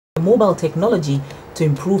mobile technology to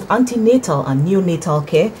improve antenatal and neonatal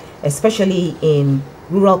care, especially in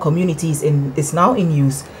rural communities, is now in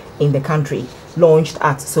use in the country. Launched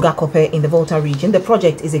at Sogakope in the Volta region, the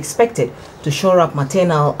project is expected to shore up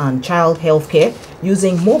maternal and child health care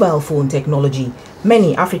using mobile phone technology.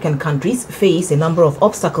 Many African countries face a number of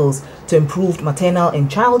obstacles to improved maternal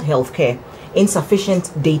and child health care.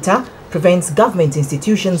 Insufficient data prevents government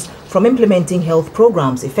institutions from implementing health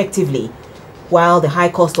programs effectively, while the high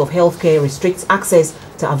cost of healthcare restricts access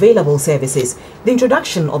to available services. The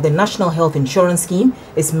introduction of the National Health Insurance Scheme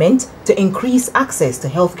is meant to increase access to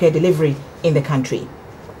healthcare delivery in the country.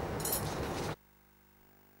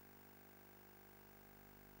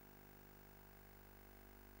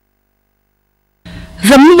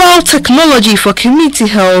 The Mobile Technology for Community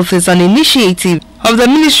Health is an initiative of the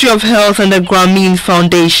Ministry of Health and the Grameen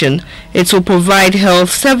Foundation. It will provide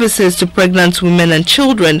health services to pregnant women and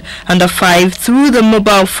children under 5 through the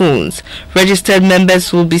mobile phones. Registered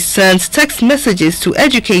members will be sent text messages to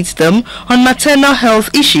educate them on maternal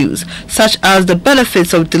health issues, such as the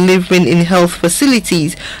benefits of delivering in health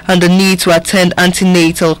facilities and the need to attend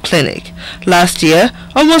antenatal clinic. Last year,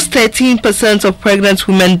 almost 13% of pregnant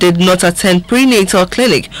women did not attend prenatal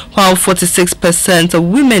clinic, while 46% of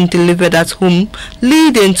women delivered at home,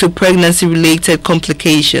 leading to pregnancy-related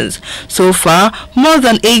complications. So far, more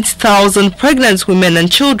than 8,000 pregnant women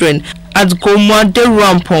and children at Gomwa de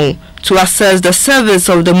Rampong to access the service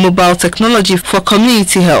of the mobile technology for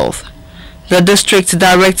community health. The District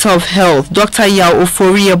Director of Health, Dr. Yao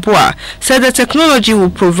Oforiabua, said the technology will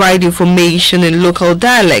provide information in local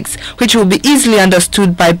dialects, which will be easily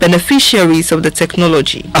understood by beneficiaries of the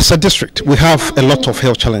technology. As a district, we have a lot of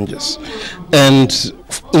health challenges, and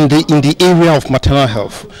in the area of maternal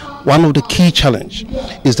health, one of the key challenges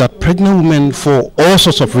is that pregnant women, for all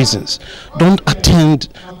sorts of reasons, don't attend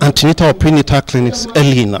antenatal or prenatal clinics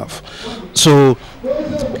early enough. So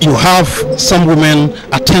you have some women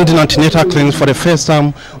attending antenatal clinics for the first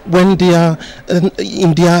time when they are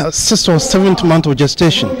in their 6th or 7th month of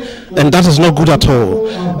gestation, and that is not good at all.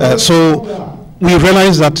 So we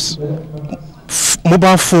realize that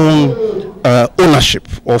mobile phone ownership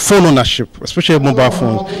or phone ownership, especially mobile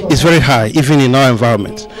phones, is very high even in our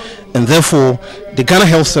environment, and therefore the Ghana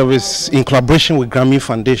Health Service, in collaboration with Grameen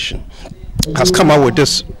Foundation, has come out with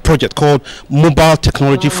this project called Mobile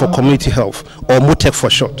Technology for Community Health, or Motech for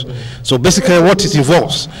short. So basically what it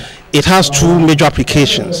involves, it has 2 major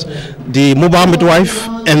applications: the mobile midwife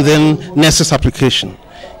and then nurses application.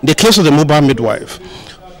 In the case of the mobile midwife,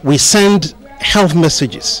 we send health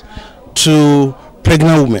messages to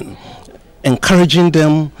pregnant women, encouraging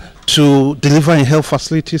them to deliver in health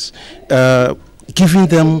facilities, giving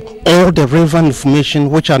them all the relevant information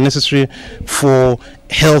which are necessary for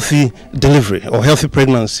healthy delivery or healthy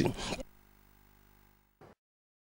pregnancy.